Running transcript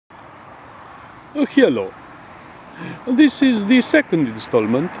Hello. This is the second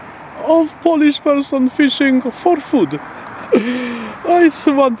installment of Polish person fishing for food. It's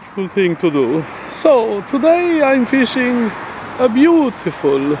a wonderful thing to do. So today I'm fishing a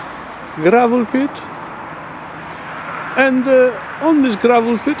beautiful gravel pit, and on this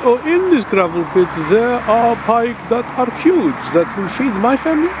gravel pit, or in this gravel pit, there are pike that are huge, that will feed my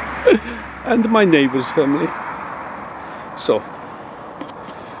family and my neighbor's family. So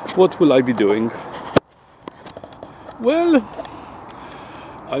what will I be doing? Well,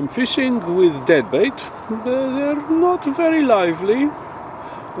 I'm fishing with dead bait. They're not very lively.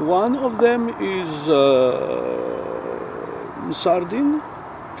 One of them is sardine,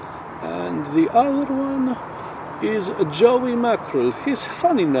 and the other one is Joey mackerel. His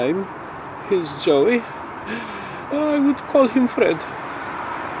funny name is Joey. I would call him Fred,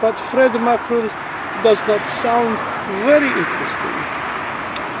 but Fred mackerel does not sound very interesting.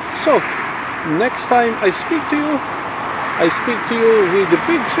 So next time I speak to you with a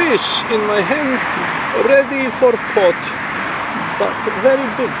big fish in my hand, ready for pot, but very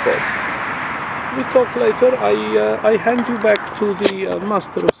big pot. We talk later. I hand you back to the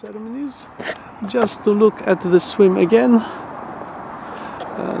master of ceremonies, just to look at the swim again.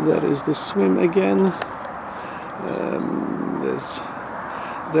 There is the swim again.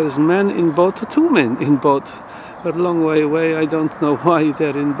 There's men in boat, two men in boat. A long way away. I don't know why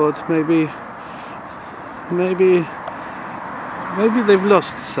they're in boat. Maybe they've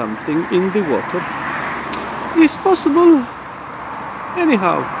lost something in the water. It's possible.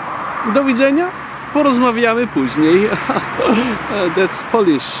 Anyhow, do widzenia. Porozmawiamy później. That's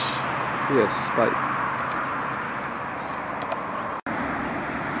Polish. Yes, bye.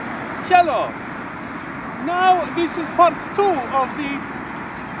 Hello. Now this is part 2 of the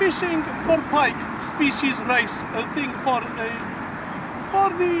fishing for pike species race thing for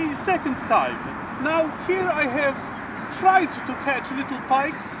the second time. Now here I have tried to catch little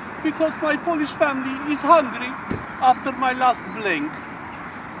pike because my Polish family is hungry after my last blink.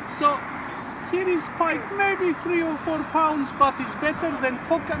 So here is pike, maybe 3 or 4 pounds, but it's better than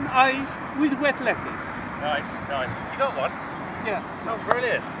poke an eye with wet lettuce. Nice, nice. You got one? Yeah. Oh,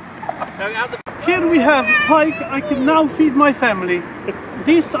 brilliant. Here we have pike. I can now feed my family.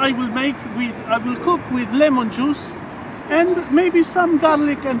 This I will cook with lemon juice and maybe some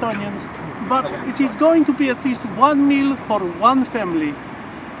garlic and onions. But it is going to be at least one meal for one family.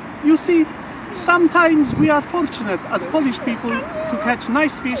 You see, sometimes we are fortunate as Polish people to catch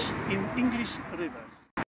nice fish in English rivers.